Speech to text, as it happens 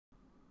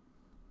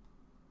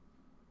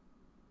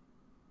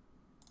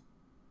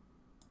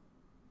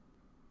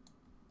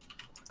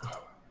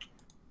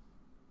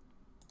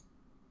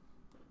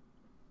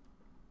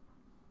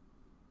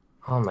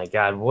Oh my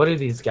god, what do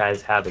these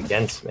guys have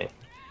against me?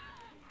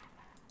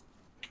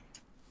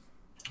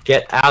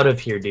 Get out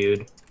of here,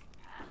 dude.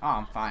 Oh,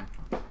 I'm fine.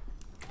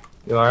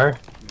 You are?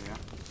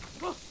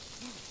 Yeah.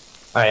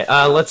 Alright,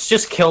 let's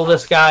just kill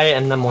this guy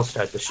and then we'll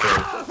start the stream.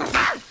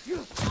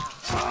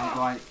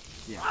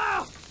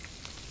 Yeah.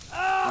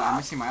 Well, I'm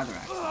missing my other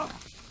axe now.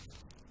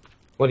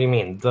 What do you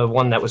mean? The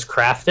one that was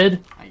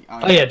crafted?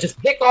 Oh yeah, just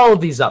pick all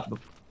of these up.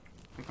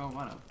 Pick all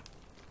what up?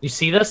 You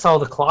see this? All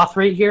the cloth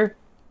right here?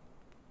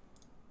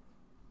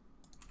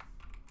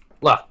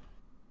 Look.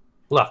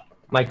 Look,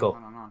 Michael.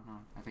 Hold on.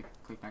 I have to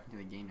click back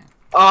into the game now.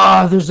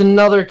 Ah, there's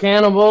another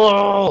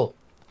cannibal!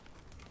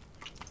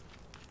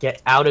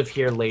 Get out of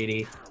here,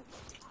 lady.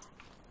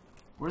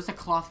 Where does the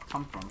cloth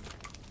come from?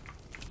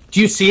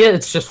 Do you see it?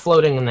 It's just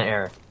floating in the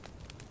air.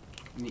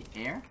 In the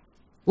air?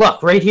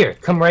 Look, right here.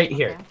 Come right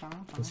here. Okay.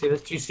 You see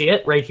this? Do you see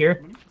it? Right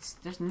here?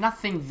 There's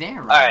nothing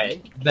there,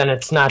 Alright, then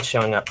it's not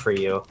showing up for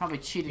you. Probably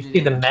cheated. You see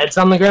the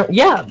meds on the ground?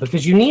 Yeah,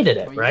 because you needed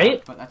it, Well, right?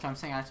 Yeah, but that's what I'm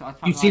saying.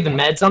 You see the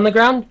meds on the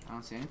ground? I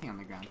don't see anything on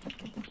the ground.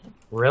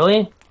 Really?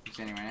 I'm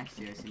standing right next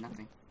to you. I see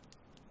nothing.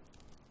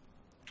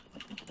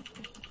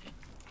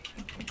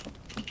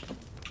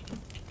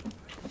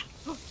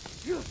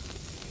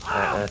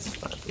 Alright, that's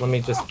fine. Let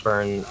me just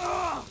burn.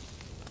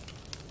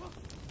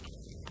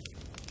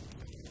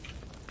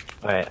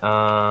 Alright,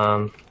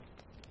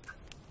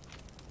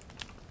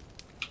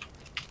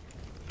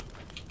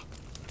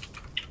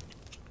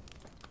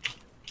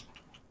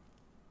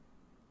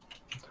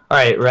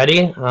 Alright,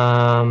 ready?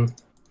 Are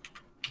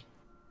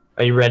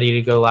you ready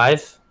to go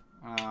live?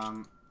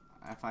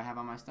 If I have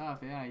all my stuff,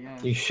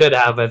 yeah. You should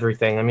have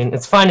everything. I mean,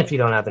 it's fine if you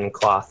don't have any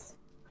cloth.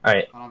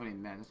 Alright. I don't have any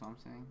meds, that's what I'm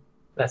saying.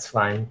 That's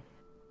fine.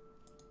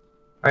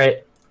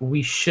 Alright,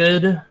 we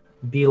should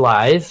be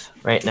live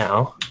right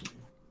now.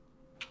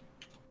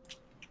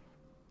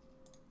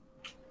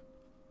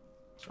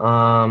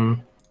 I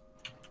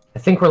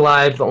think we're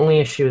live. The only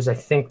issue is I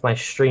think my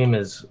stream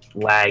is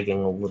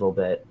lagging a little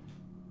bit.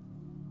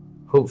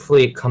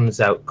 Hopefully it comes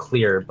out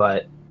clear,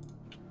 but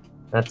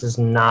that does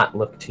not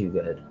look too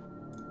good.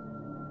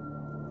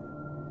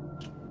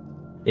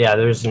 Yeah,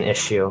 there's an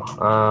issue.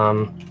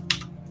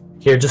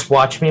 Here, just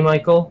watch me,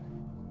 Michael.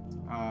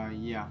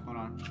 Yeah, hold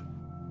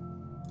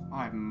on. Oh,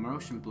 I have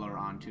motion blur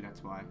on too,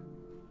 that's why.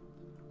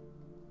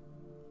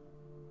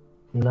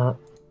 Not.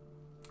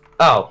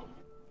 Oh.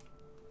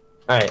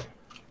 Alright.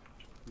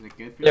 Is it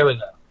good for you? There we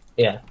go.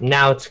 Yeah,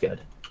 now it's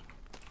good.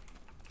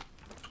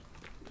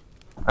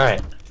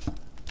 Alright.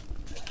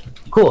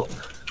 Cool.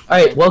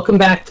 Alright, welcome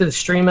back to the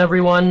stream,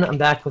 everyone. I'm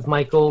back with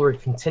Michael. We're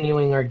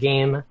continuing our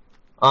game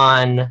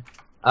on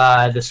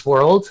this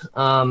world.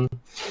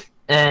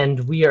 And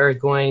we are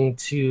going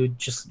to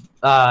just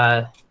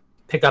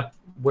pick up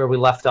where we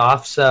left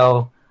off.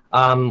 So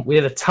we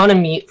have a ton of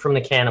meat from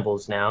the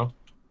cannibals now.